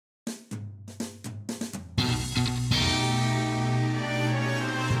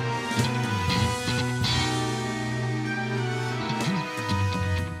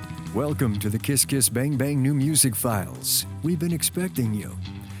Welcome to the Kiss Kiss Bang Bang New Music Files. We've been expecting you.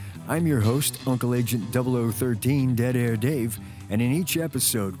 I'm your host, Uncle Agent 0013 Dead Air Dave, and in each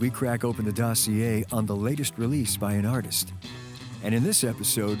episode we crack open the dossier on the latest release by an artist. And in this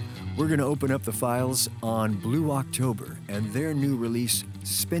episode, we're going to open up the files on Blue October and their new release,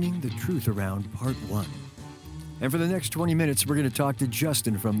 Spinning the Truth Around Part 1. And for the next 20 minutes, we're going to talk to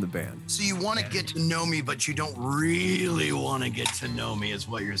Justin from the band. So you want to get to know me, but you don't really want to get to know me, is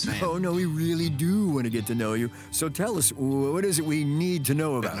what you're saying. Oh, no, we really do want to get to know you. So tell us, what is it we need to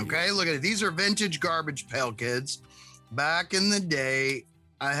know about Okay, you? look at it. These are vintage Garbage Pail Kids. Back in the day,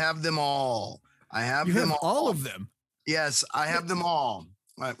 I have them all. I have You them have all of them? Yes, I have them all.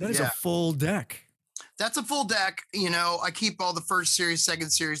 That is a full deck. That's a full deck. You know, I keep all the first series,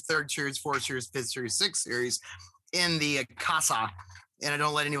 second series, third series, fourth series, fifth series, sixth series in the casa, and I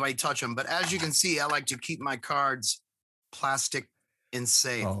don't let anybody touch them. But as you can see, I like to keep my cards plastic and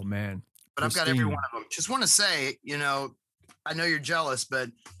safe. Oh, man. But I've got every one of them. Just want to say, you know, I know you're jealous, but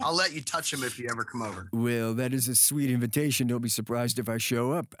I'll let you touch them if you ever come over. Well, that is a sweet invitation. Don't be surprised if I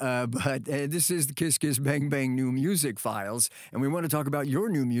show up. But this is the Kiss Kiss Bang Bang New Music Files, and we want to talk about your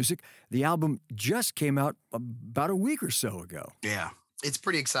new music. The album just came out about a week or so ago. Yeah, it's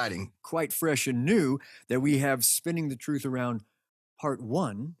pretty exciting. Quite fresh and new that we have Spinning the Truth Around Part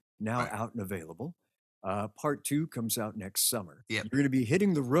 1 now out and available. Part 2 comes out next summer. Yep. You're going to be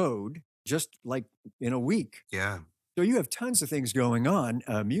hitting the road just like in a week. Yeah. So you have tons of things going on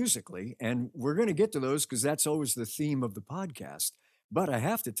musically, and we're going to get to those because that's always the theme of the podcast. But I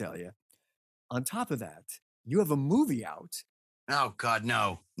have to tell you, on top of that, you have a movie out. Oh God,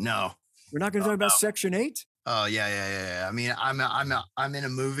 no. We're not going to talk about Section 8? Oh yeah. I mean, I'm in a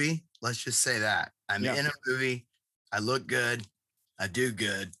movie. Let's just say that I'm in a movie. I look good. I do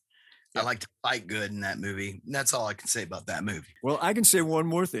good. I like to fight good in that movie. And that's all I can say about that movie. Well, I can say one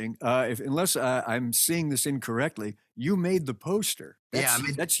more thing. Unless I'm seeing this incorrectly, you made the poster.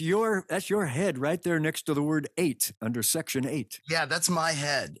 That's your head right there next to the word 8 under Section 8. Yeah, that's my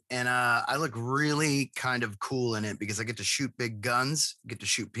head. And I look really kind of cool in it because I get to shoot big guns, get to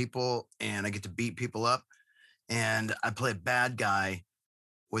shoot people, and I get to beat people up. And I play a bad guy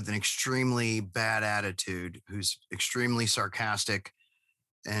with an extremely bad attitude who's extremely sarcastic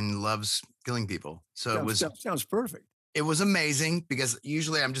and loves killing people. So sounds perfect. It was amazing because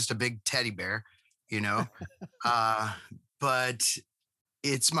usually I'm just a big teddy bear, you know, but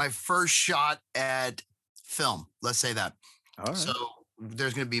it's my first shot at film. Let's say that. All right. So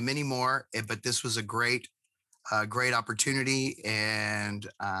there's going to be many more, but this was a great opportunity, and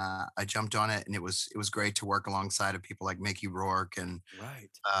I jumped on it, and it was great to work alongside of people like Mickey Rourke and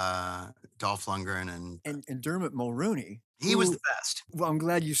Dolph Lundgren and Dermot Mulroney. He was the best. Well, I'm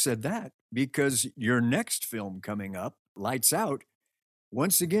glad you said that because your next film coming up, Lights Out,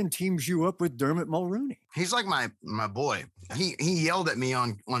 once again teams you up with Dermot Mulroney. He's like my boy. He yelled at me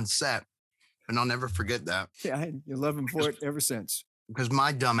on set, and I'll never forget that. Yeah, you love him for it ever since. Because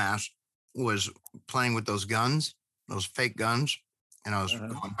my dumbass was playing with those guns, those fake guns, and I was going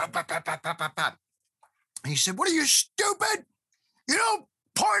pop, pop, pop, pop, pop, pop, pop. And he said, "What are you, stupid? You don't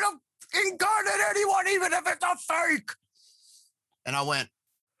point a gun at anyone, even if it's a fake." And I went,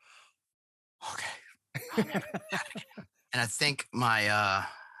 okay. And I think my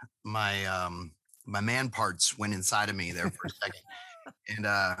man parts went inside of me there for a second. And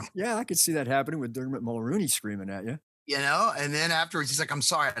yeah, I could see that happening with Dermot Mulroney screaming at you. You know, and then afterwards he's like, "I'm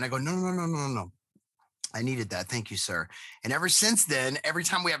sorry." And I go, No. I needed that. Thank you, sir. And ever since then, every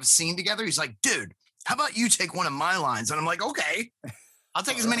time we have a scene together, he's like, "Dude, how about you take one of my lines?" And I'm like, "Okay, I'll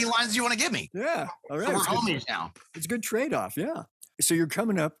take as many lines as you want to give me." Yeah. All right. So we're homies now. It's a good trade-off. Yeah. So you're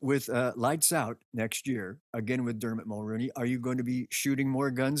coming up with Lights Out next year, again with Dermot Mulroney. Are you going to be shooting more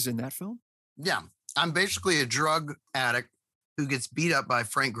guns in that film? Yeah. I'm basically a drug addict who gets beat up by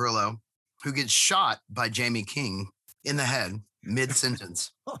Frank Grillo, who gets shot by Jamie King in the head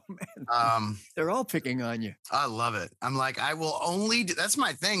mid-sentence. Oh, man. They're all picking on you. I love it. I'm like, I will only do, that's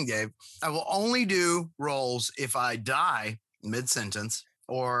my thing, Dave. I will only do roles if I die mid-sentence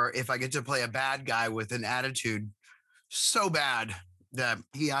or if I get to play a bad guy with an attitude so bad that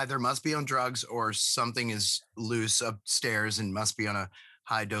he either must be on drugs or something is loose upstairs and must be on a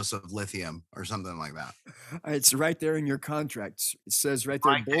high dose of lithium or something like that. It's right there in your contract. It says right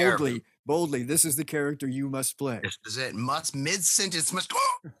there boldly, this is the character you must play. This is it. Mid-sentence must.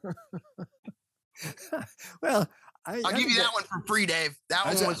 Well, I'll give you that one for free, Dave. That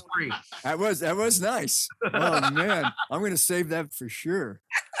one was free. That was nice. Oh man, I'm going to save that for sure.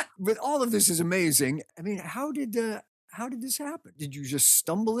 But all of this is amazing. I mean, how did how did this happen? Did you just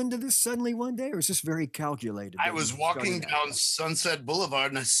stumble into this suddenly one day, or is this very calculated I that you was walking started out? down Sunset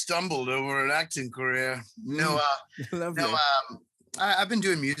Boulevard and I stumbled over an acting career. No, no, Lovely. I've been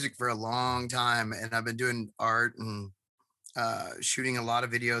doing music for a long time, and I've been doing art and shooting a lot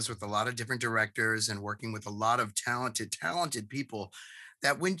of videos with a lot of different directors and working with a lot of talented people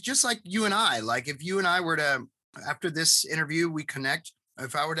that when just like you and I, like if you and I were to, after this interview, we connect.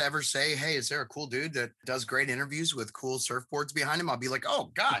 If I were to ever say, hey, is there a cool dude that does great interviews with cool surfboards behind him? I'll be like,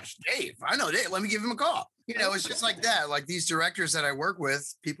 oh gosh, Dave, I know Dave. Let me give him a call. It's just like that. Like these directors that I work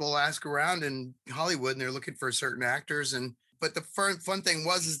with, people ask around in Hollywood and they're looking for certain actors. But the fun thing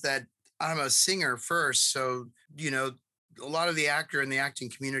is that I'm a singer first. So, a lot of the actor and the acting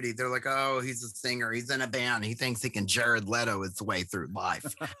community, they're like, oh, he's a singer. He's in a band. He thinks he can Jared Leto his way through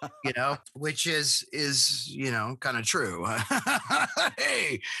life, which is, kind of true.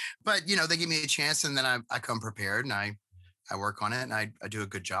 Hey, but, they give me a chance and then I come prepared and I work on it and I do a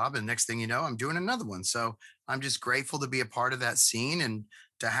good job. And next thing you know, I'm doing another one. So I'm just grateful to be a part of that scene and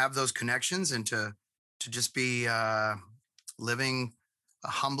to have those connections and to just be living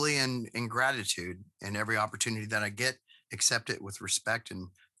humbly and in gratitude and every opportunity that I get, accept it with respect and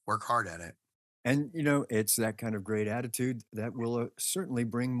work hard at it. And, it's that kind of great attitude that will certainly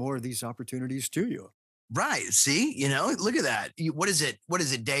bring more of these opportunities to you. Right. See, look at that. What is it? What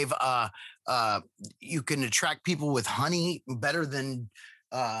is it, Dave? You can attract people with honey better than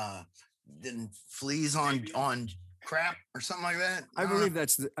fleas on crap or something like that. I believe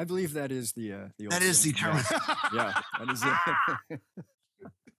I believe that is the that is the term. Yeah, that is it.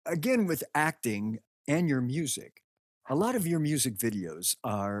 Again, with acting and your music, a lot of your music videos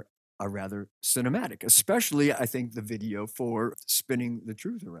are rather cinematic, especially I think the video for Spinning the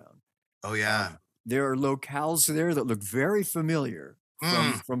Truth Around. Oh yeah. There are locales there that look very familiar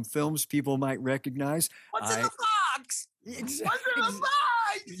from films people might recognize. What's in the box? Exactly. What's in the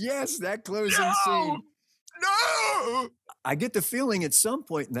box? Yes, that closing scene. No. I get the feeling at some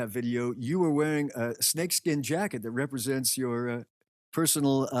point in that video you were wearing a snakeskin jacket that represents your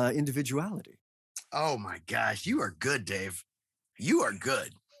personal individuality. Oh my gosh, you are good, Dave. You are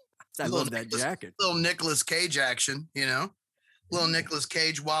good. I love that jacket. Little Nicolas Cage action, little Nicolas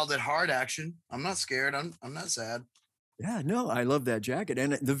Cage wild at heart action. I'm not scared. I'm not sad. Yeah, no, I love that jacket.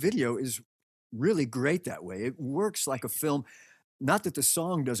 And the video is really great that way. It works like a film. Not that the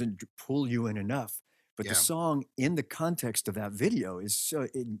song doesn't pull you in enough, but the song in the context of that video is so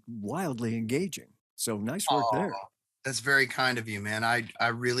wildly engaging. So nice work there. That's very kind of you, man. I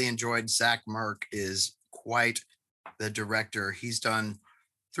really enjoyed Zach Merck is quite the director. He's done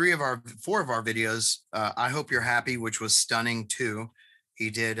 4 of our videos. I Hope You're Happy, which was stunning too. He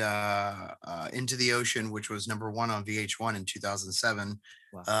did Into the Ocean, which was #1 on VH1 in 2007.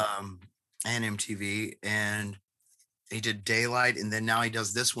 Wow. And MTV. And he did Daylight. And then now he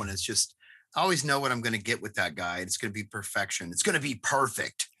does this one. It's just, I always know what I'm going to get with that guy. It's going to be perfection. It's going to be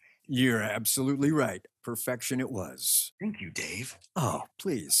perfect. You're absolutely right. Perfection it was. Thank you, Dave. Oh,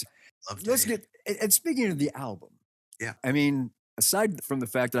 please. Let's get, and speaking of the album. Yeah. I mean, aside from the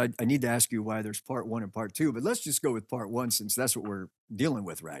fact that I need to ask you why there's part 1 and part 2, but let's just go with part 1 since that's what we're dealing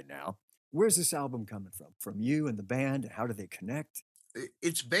with right now. Where's this album coming from? From you and the band? How do they connect?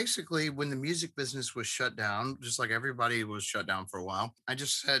 It's basically when the music business was shut down, just like everybody was shut down for a while. I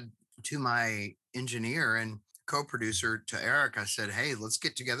just said to my engineer and co-producer, to Eric, I said, hey, let's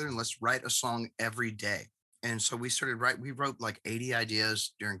get together and let's write a song every day. And so we wrote like 80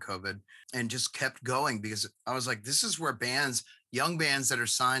 ideas during COVID and just kept going because I was like, this is where young bands that are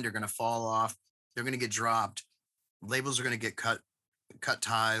signed are going to fall off. They're going to get dropped. Labels are going to get cut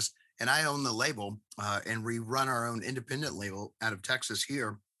ties. And I own the label and we run our own independent label out of Texas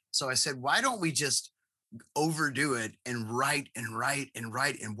here. So I said, why don't we just overdo it and write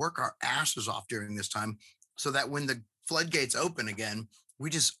and work our asses off during this time so that when the floodgates open again,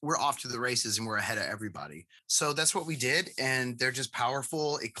 we're off to the races and we're ahead of everybody. So that's what we did. And they're just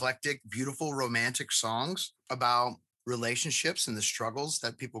powerful, eclectic, beautiful, romantic songs about relationships and the struggles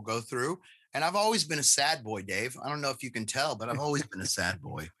that people go through. And I've always been a sad boy, Dave. I don't know if you can tell, but I've always been a sad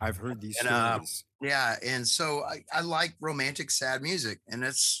boy. I've heard these stories. Yeah. And so I like romantic, sad music. And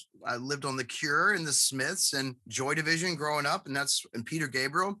I lived on The Cure and the Smiths and Joy Division growing up, and Peter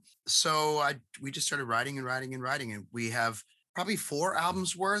Gabriel. So we just started writing. And we have probably 4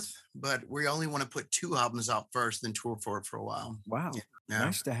 albums worth, but we only want to put 2 albums out first, then tour for it for a while. Wow. Yeah.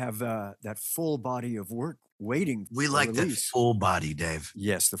 Nice to have that full body of work waiting. We like release. That full body, Dave.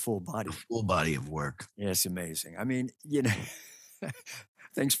 Yes, the full body. The full body of work. Yes, amazing. I mean,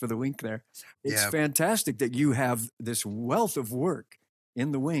 thanks for the wink there. It's fantastic that you have this wealth of work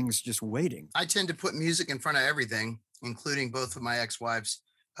in the wings, just waiting. I tend to put music in front of everything, including both of my ex-wives.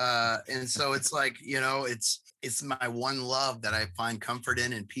 And so it's like, it's my one love that I find comfort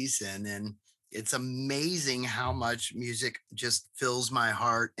in and peace in. And it's amazing how much music just fills my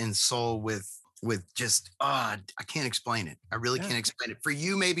heart and soul with just, I can't explain it. I really can't explain it. For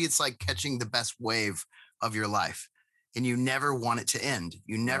you, maybe it's like catching the best wave of your life. And you never want it to end.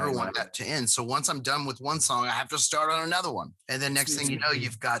 You never want that to end. So once I'm done with one song, I have to start on another one. And then next thing you know,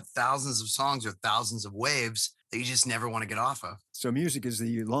 you've got thousands of songs or thousands of waves that you just never want to get off of. So music is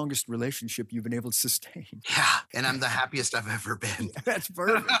the longest relationship you've been able to sustain. Yeah. And I'm the happiest I've ever been. That's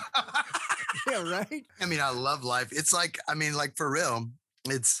perfect. Yeah, right? I mean, I love life. It's like, for real,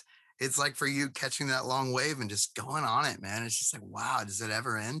 it's like for you catching that long wave and just going on it, man. It's just like, wow, does it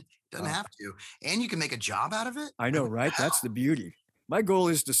ever end? Doesn't have to. And you can make a job out of it. I know, right? That's the beauty. My goal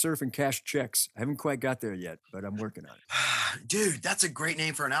is to surf and cash checks. I haven't quite got there yet, but I'm working on it. Dude, that's a great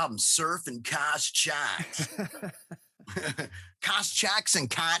name for an album. Surf and cash checks. Cash checks and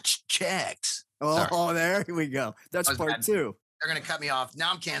cash checks. Oh, there we go. That's part 2. They're going to cut me off.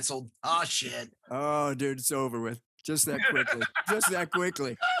 Now I'm canceled. Oh, shit. Oh, dude, it's over with. Just that quickly. Just that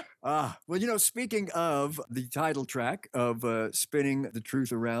quickly. Well, speaking of the title track of Spinning the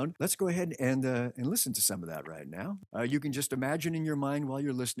Truth Around, let's go ahead and listen to some of that right now. You can just imagine in your mind while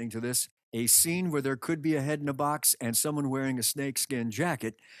you're listening to this, a scene where there could be a head in a box and someone wearing a snakeskin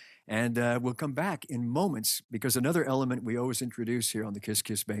jacket. And we'll come back in moments because another element we always introduce here on the Kiss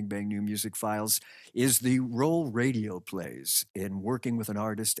Kiss Bang Bang New Music Files is the role radio plays in working with an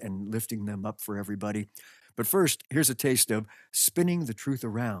artist and lifting them up for everybody. But first, here's a taste of Spinning the Truth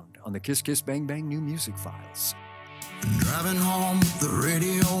Around on the Kiss Kiss Bang Bang New Music Files. Driving home with the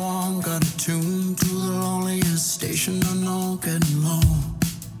radio on, got a tune to the loneliest station I know, getting low.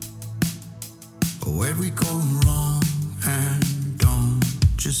 Where'd we go wrong? And don't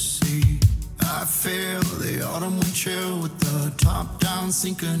just see, I feel the autumn wind chill with the top down,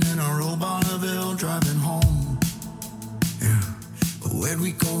 sinking in a row Bonneville, driving home. Yeah, where'd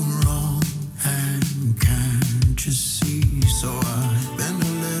we go wrong? And can't you see? So I bend a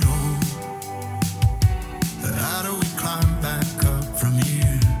little. How do we climb back up from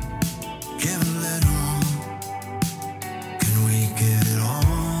here? Give a little. Can we get it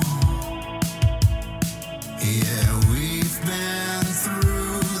all? Yeah, we've been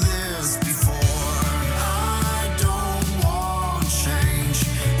through this before. I don't want change.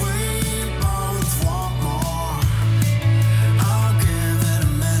 We both want more. I'll give it a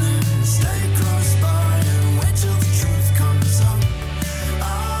minute. Stay close by and wait till the truth comes up.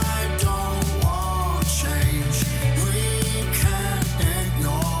 I don't want change. We can't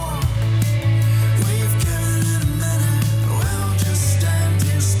ignore. We've given it a minute. We'll just stand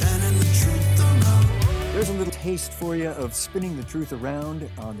here spinning the truth around. There's a little taste for you of Spinning the Truth Around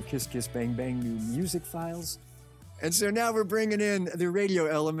on the Kiss Kiss Bang Bang New Music Files. And so now we're bringing in the radio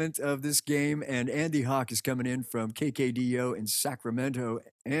element of this game, and Andy Hawk is coming in from KKDO in Sacramento.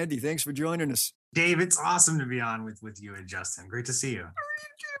 Andy, thanks for joining us. Dave, it's awesome to be on with you and Justin. Great to see you.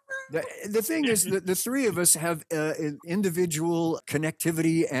 The thing is that the three of us have individual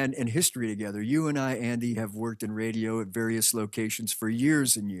connectivity and history together. You and I, Andy, have worked in radio at various locations for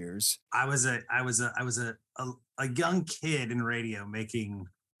years and years. I was a young kid in radio making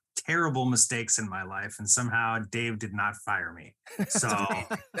terrible mistakes in my life, and somehow Dave did not fire me. So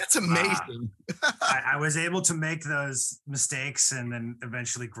That's amazing. I was able to make those mistakes and then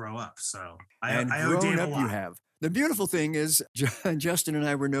eventually grow up. So I owe grown Dave a up lot. you have. The beautiful thing is, Justin and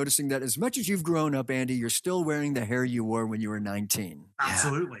I were noticing that as much as you've grown up, Andy, you're still wearing the hair you wore when you were 19.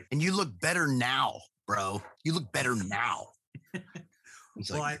 Absolutely. And you look better now, bro. You look better now.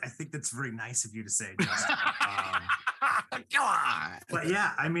 Well, I think that's very nice of you to say, Justin. Come on. But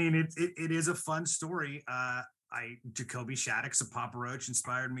yeah, I mean, it is a fun story. Jacoby Shaddix of Papa Roach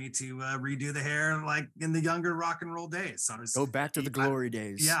inspired me to redo the hair like in the younger rock and roll days. So Go back to the glory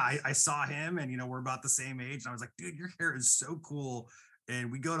days. Yeah, I saw him, and we're about the same age, and I was like, dude, your hair is so cool. And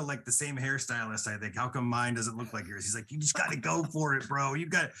we go to like the same hairstylist, I think. How come mine doesn't look like yours? He's like, you just got to go for it, bro. You're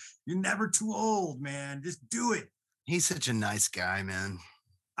never too old, man. Just do it. He's such a nice guy, man.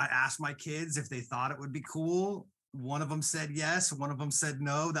 I asked my kids if they thought it would be cool. One of them said yes. One of them said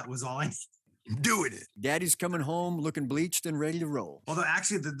no. That was all I needed. Doing it. Daddy's coming home looking bleached and ready to roll. Although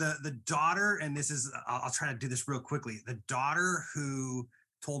actually the daughter, and this is, I'll try to do this real quickly. The daughter who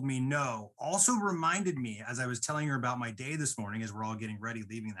told me no also reminded me as I was telling her about my day this morning as we're all getting ready,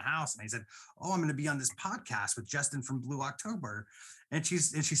 leaving the house. And I said, oh, I'm going to be on this podcast with Justin from Blue October. And she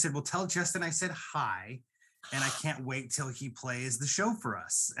said, well, tell Justin I said hi. And I can't wait till he plays the show for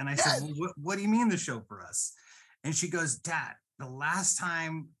us. And I said, well, what do you mean the show for us? And she goes, Dad, the last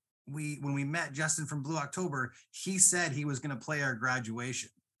time when we met Justin from Blue October, he said he was going to play our graduation.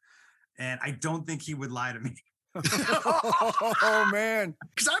 And I don't think he would lie to me. Oh, man.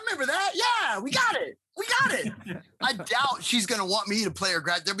 Because I remember that. Yeah, we got it. We got it. I doubt she's going to want me to play her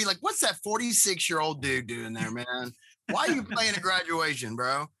grad. They'll be like, what's that 46-year-old dude doing there, man? Why are you playing a graduation,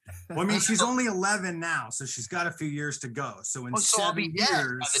 bro? Well, I mean, she's only 11 now, so she's got a few years to go. So in so I'll be 7 dead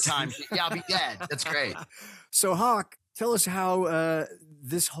years, by the time. Yeah, I'll be dead. That's great. So, Hawk, tell us how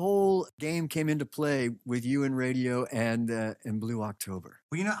this whole game came into play with you in radio and Blue October.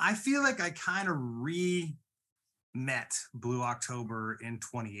 Well, you know, I feel like I kind of met Blue October in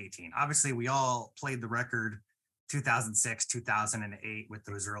 2018. Obviously, we all played the record 2006, 2008 with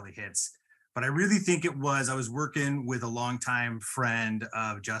those early hits. But I really think I was working with a longtime friend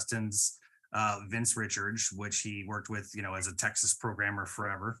of Justin's, Vince Richards, which he worked with, you know, as a Texas programmer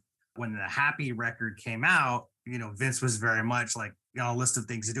forever. When the Happy record came out, you know, Vince was very much like, you know, a list of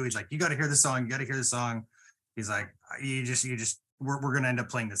things to do. He's like, you got to hear the song. You got to hear the song. He's like, we're going to end up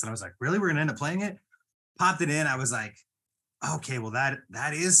playing this. And I was like, really? We're going to end up playing it? Popped it in. I was like, okay, well,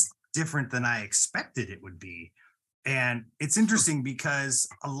 that is different than I expected it would be. And it's interesting because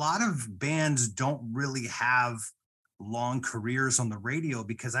a lot of bands don't really have long careers on the radio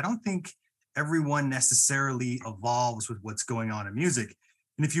because I don't think everyone necessarily evolves with what's going on in music.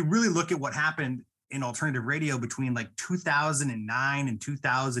 And if you really look at what happened in alternative radio between like 2009 and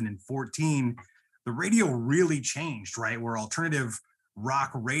 2014, the radio really changed, right? Where alternative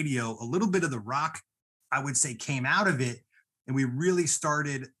rock radio, a little bit of the rock, I would say, came out of it. And we really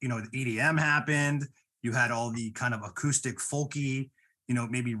started, you know, the EDM happened. You had all the kind of acoustic folky, you know,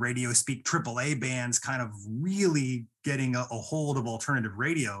 maybe radio speak AAA bands kind of really getting a hold of alternative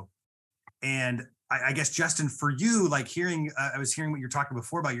radio. And I guess, Justin, for you, like I was hearing what you're talking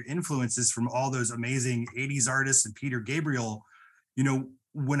before about your influences from all those amazing 80s artists and Peter Gabriel. You know,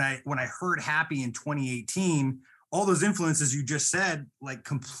 when I heard Happy in 2018, all those influences you just said, like,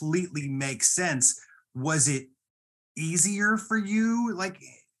 completely make sense. Was it easier for you, like,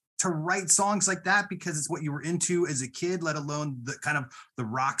 to write songs like that because it's what you were into as a kid, let alone the kind of the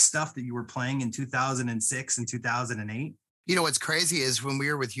rock stuff that you were playing in 2006 and 2008? You know, what's crazy is when we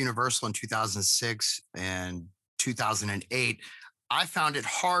were with Universal in 2006 and 2008, I found it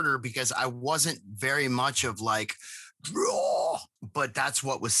harder because I wasn't very much of like, raw, but that's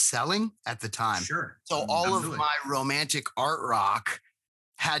what was selling at the time. Sure. So all Absolutely. of my romantic art rock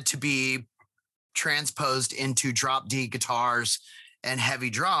had to be transposed into drop D guitars and heavy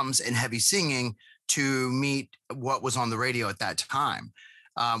drums and heavy singing to meet what was on the radio at that time,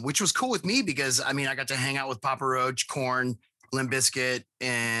 which was cool with me because, I mean, I got to hang out with Papa Roach, Korn, Limp Bizkit,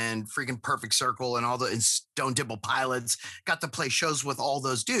 and freaking Perfect Circle and and Stone Temple Pilots. Got to play shows with all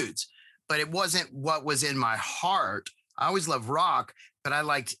those dudes, but it wasn't what was in my heart. I always loved rock, but I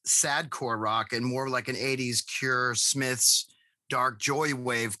liked sadcore rock and more like an 80s Cure, Smiths, dark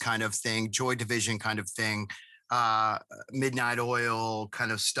JOYWAVE kind of thing, Joy Division kind of thing. Midnight Oil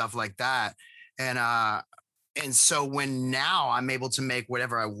kind of stuff like that. And so when now I'm able to make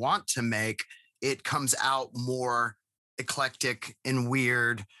whatever I want to make, it comes out more eclectic and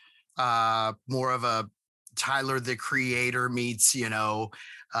weird, more of a Tyler, the Creator meets, you know,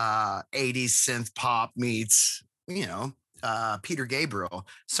 80s synth pop meets, you know, Peter Gabriel.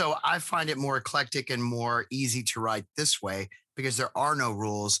 So I find it more eclectic and more easy to write this way because there are no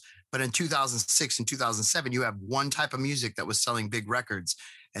rules. But in 2006 and 2007, you have one type of music that was selling big records,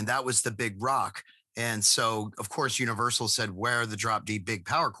 and that was the big rock. And so, of course, Universal said, where are the drop D big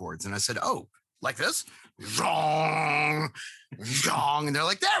power chords? And I said, oh, like this? Zong, zong. And they're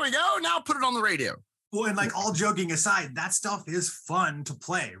like, there we go. Now put it on the radio. Well, and like, all joking aside, that stuff is fun to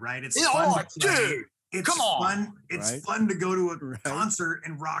play, right? It's fun to play. Dude, it's come on. Fun. It's fun to go to a concert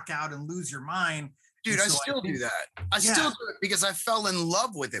and rock out and lose your mind. Dude, I still do that. I still do it because I fell in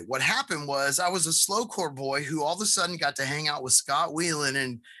love with it. What happened was I was a slowcore boy who all of a sudden got to hang out with Scott Whelan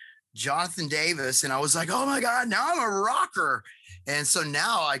and Jonathan Davis. And I was like, oh my God, now I'm a rocker. And so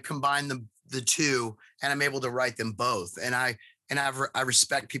now I combine the two and I'm able to write them both. And I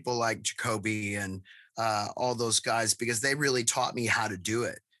respect people like Jacoby and all those guys because they really taught me how to do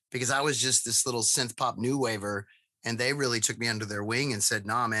it because I was just this little synth pop new waver and they really took me under their wing and said,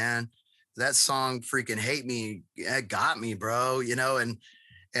 nah, man, that song freaking Hate Me, it got me, bro, you know,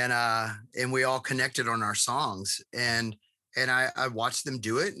 and we all connected on our songs and I watched them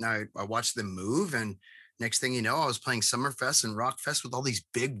do it and I watched them move. And next thing you know, I was playing Summerfest and Rockfest with all these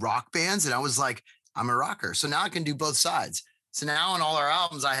big rock bands. And I was like, I'm a rocker. So now I can do both sides. So now on all our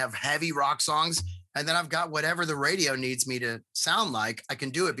albums, I have heavy rock songs. And then I've got whatever the radio needs me to sound like. I can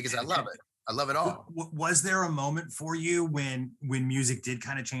do it because I love it. I love it all. Was there a moment for you when music did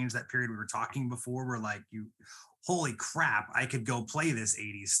kind of change, that period we were talking before, where like holy crap, I could go play this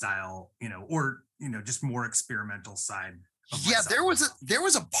 80s style, or just more experimental side of Yeah, myself? there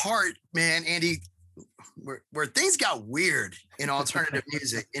was a part, man, Andy, where things got weird in alternative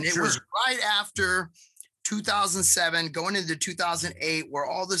music. And it was right after 2007, going into 2008, where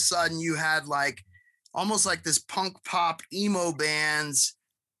all of a sudden you had like almost like this punk pop emo bands.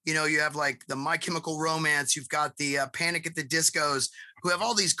 You have like the My Chemical Romance, you've got the Panic at the Discos, who have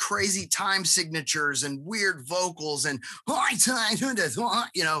all these crazy time signatures and weird vocals and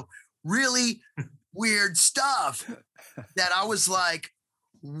really weird stuff that I was like,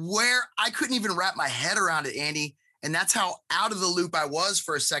 where I couldn't even wrap my head around it, Andy. And that's how out of the loop I was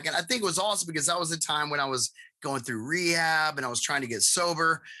for a second. I think it was also because that was the time when I was going through rehab and I was trying to get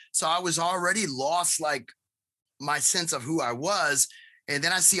sober. So I was already lost, like my sense of who I was. And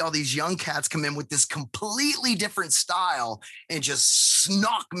then I see all these young cats come in with this completely different style and just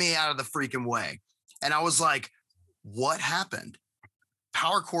knock me out of the freaking way. And I was like, what happened?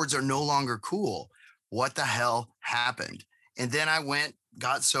 Power chords are no longer cool. What the hell happened? And then I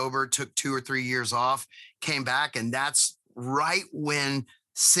got sober, took 2 or 3 years off, came back. And that's right when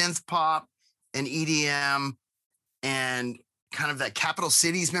synth pop and EDM and kind of that Capital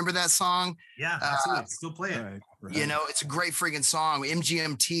Cities, remember that song? Yeah, absolutely. Still play it. Right. It's a great friggin' song.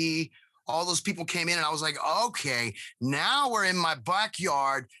 MGMT, all those people came in and I was like, okay, now we're in my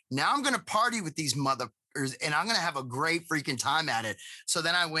backyard. Now I'm going to party with these motherfuckers and I'm going to have a great freaking time at it. So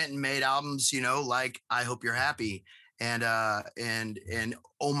then I went and made albums, like I Hope You're Happy and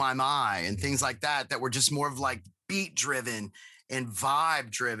Oh My, and things like that were just more of like beat driven and vibe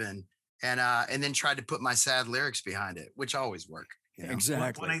driven. And then tried to put my sad lyrics behind it, which always work.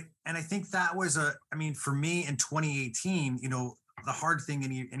 Exactly. I think that was for me in 2018, the hard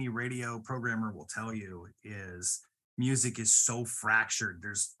thing any radio programmer will tell you is music is so fractured.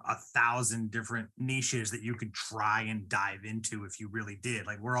 There's 1,000 different niches that you could try and dive into if you really did.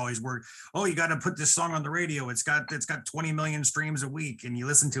 Like we're always you got to put this song on the radio. It's got 20 million streams a week, and you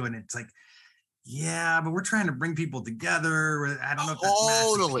listen to it, and it's like, yeah, but we're trying to bring people together. I don't know if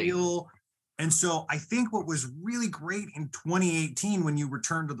that's mass appeal. And so I think what was really great in 2018 when you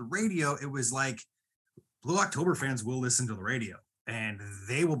returned to the radio, it was like Blue October fans will listen to the radio and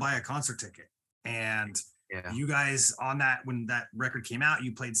they will buy a concert ticket. And you guys on that, when that record came out,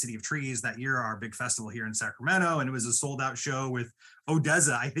 you played City of Trees that year, our big festival here in Sacramento. And it was a sold out show with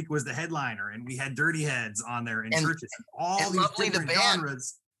Odessa, I think was the headliner. And we had Dirty Heads on there and churches, all these Lovely, different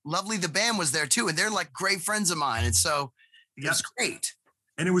genres. Lovely, the band was there too. And they're like great friends of mine. And so it was great.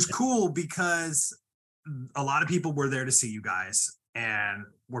 And it was cool because a lot of people were there to see you guys and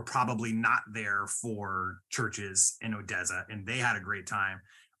were probably not there for churches in Odessa, and they had a great time.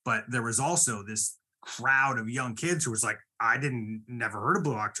 But there was also this crowd of young kids who was like, I never heard of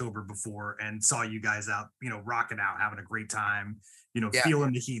Blue October before, and saw you guys out, rocking out, having a great time,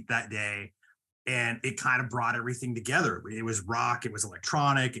 feeling the heat that day. And it kind of brought everything together. It was rock, it was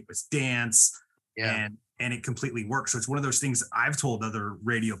electronic, it was dance. Yeah. And it completely works. So it's one of those things I've told other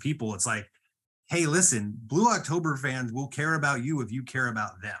radio people. It's like, hey, listen, Blue October fans will care about you if you care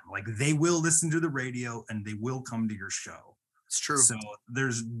about them. Like they will listen to the radio and they will come to your show. It's true. So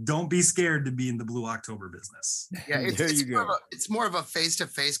don't be scared to be in the Blue October business. Yeah, it's more of a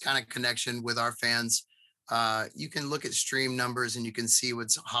face-to-face kind of connection with our fans. You can look at stream numbers and you can see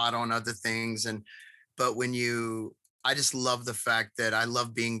what's hot on other things. But I just love the fact that I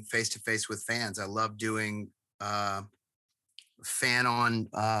love being face to face with fans. I love doing fan on.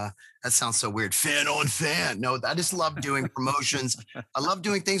 That sounds so weird. Fan on fan. No, I just love doing promotions. I love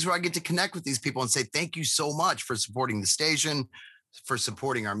doing things where I get to connect with these people and say thank you so much for supporting the station, for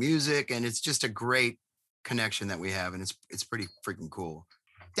supporting our music, and it's just a great connection that we have, and it's pretty freaking cool.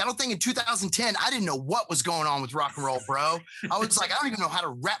 I don't think in 2010, I didn't know what was going on with rock and roll, bro. I was like, I don't even know how to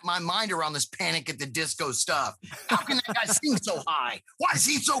wrap my mind around this Panic at the Disco stuff. How can that guy sing so high? Why is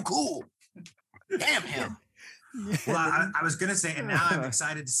he so cool? Damn him. Well, I was going to say, and now I'm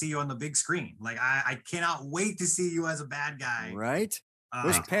excited to see you on the big screen. Like, I cannot wait to see you as a bad guy. Right?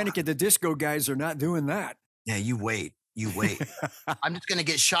 Those Panic at the Disco guys are not doing that. Yeah, you wait. I'm just going to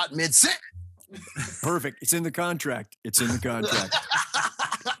get shot mid-sentence. Perfect. It's in the contract.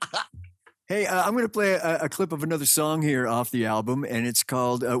 Hey, I'm going to play a clip of another song here off the album, and it's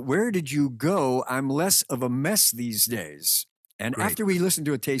called Where Did You Go? I'm Less of a Mess These Days. And Great. After we listen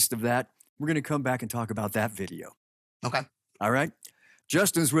to a taste of that, we're going to come back and talk about that video. Okay. All right.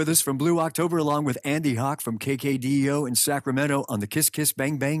 Justin's with us from Blue October, along with Andy Hawk from KKDO in Sacramento on the Kiss Kiss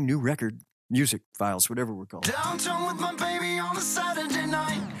Bang Bang new record. Music Files, whatever we're called. Downtown with my baby on a Saturday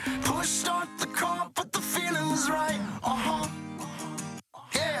night. Pushed on was right.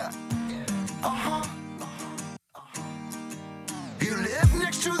 Yeah. You live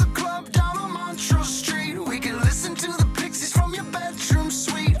next to the club down on Montrose Street. We can listen to the Pixies from your bedroom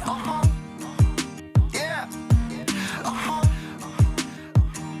suite. Yeah.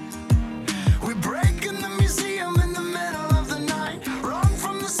 We break in the museum in the middle of the night. Run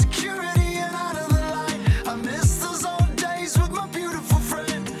from the security and out of the light. I miss those old days with my beautiful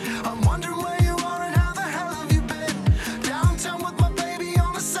friend. I'm wondering where you are and how the hell have you been? Downtown with my baby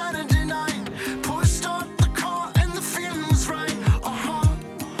on a Saturday night. Push start the car and the feeling was right.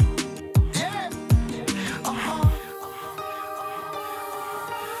 Yeah.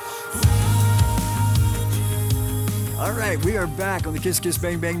 All right, we are back on the Kiss Kiss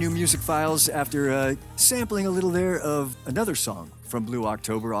Bang Bang New Music Files after sampling a little there of another song from Blue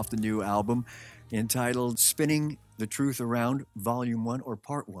October off the new album entitled Spinning the Truth Around Volume 1, or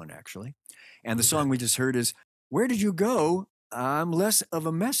Part 1, actually. And the song we just heard is Where Did You Go? I'm Less of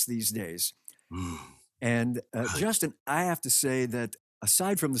a Mess These Days. And Justin, I have to say that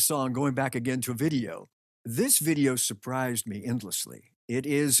aside from the song, going back again to a video, this video surprised me endlessly. It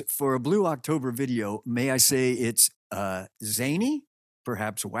is, for a Blue October video, may I say it's zany,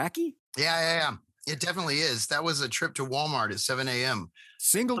 perhaps wacky? Yeah. It definitely is. That was a trip to Walmart at 7 a.m.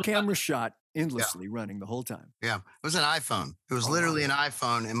 Single camera shot endlessly running the whole time. Yeah, it was an iPhone. It was literally an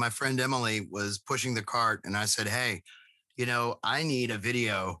iPhone. And my friend Emily was pushing the cart. And I said, hey, I need a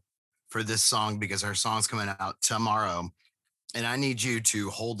video for this song because our song's coming out tomorrow. And I need you to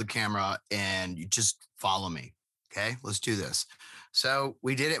hold the camera and you just follow me. Okay, let's do this. So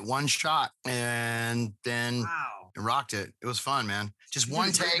we did it one shot and then rocked it. It was fun, man. Just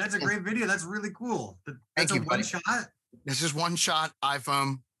one take. That's a great video. That's really cool. That's Thank you, one buddy. shot. It's just one shot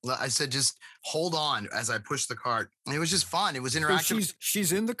iPhone. I said, just hold on as I push the cart. And it was just fun. It was interactive. So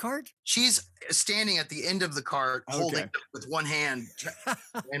she's in the cart? She's standing at the end of the cart, holding it with one hand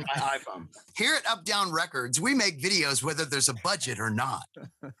in my iPhone. Here at Up Down Records, we make videos whether there's a budget or not.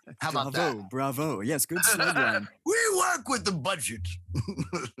 How about that? Bravo. Yes, good slugline. We work with the budget.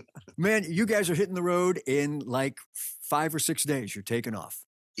 Man, you guys are hitting the road in like 5 or 6 days. You're taking off.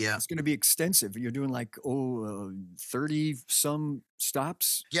 Yeah. It's going to be extensive. You're doing like, 30 some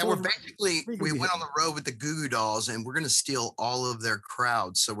stops. Yeah, we went on the road with the Goo Goo Dolls and we're going to steal all of their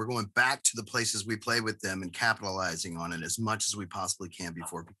crowds. So we're going back to the places we play with them and capitalizing on it as much as we possibly can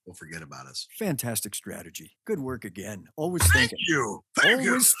before people forget about us. Fantastic strategy. Good work again. Always Thank thinking. you.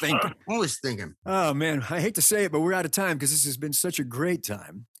 Always thinking. Oh, man, I hate to say it, but we're out of time because this has been such a great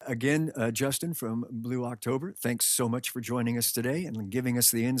time. Again, Justin from Blue October, thanks so much for joining us today and giving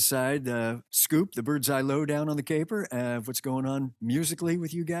us the inside scoop, the bird's eye lowdown on the caper of what's going on musically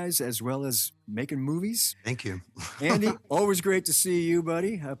with you guys, as well as making movies. Thank you. Andy, always great to see you,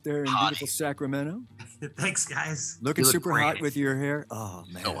 buddy, up there in beautiful Sacramento. Thanks, guys. Looking look super great. hot with your hair. Oh,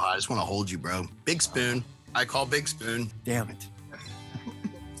 man. So hot. I just want to hold you, bro. Big spoon. I call Big Spoon. Damn it.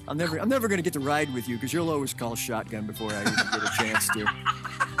 I'm never going to get to ride with you because you'll always call shotgun before I even get a chance to.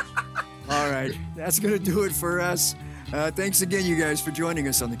 All right, that's going to do it for us. Thanks again, you guys, for joining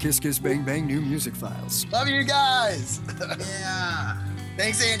us on the Kiss Kiss Bang Bang New Music Files. Love you guys. Yeah.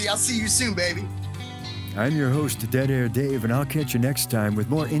 Thanks, Andy. I'll see you soon, baby. I'm your host, Dead Air Dave, and I'll catch you next time with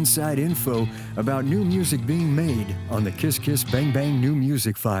more inside info about new music being made on the Kiss Kiss Bang Bang New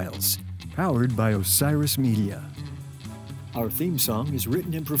Music Files, powered by Osiris Media. Our theme song is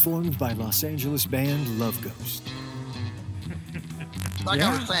written and performed by Los Angeles band Love Ghost. Like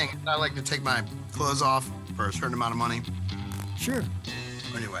I was saying, I like to take my clothes off for a certain amount of money. Sure.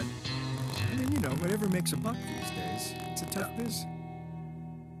 Anyway. I mean, whatever makes a buck these days. It's a tough biz.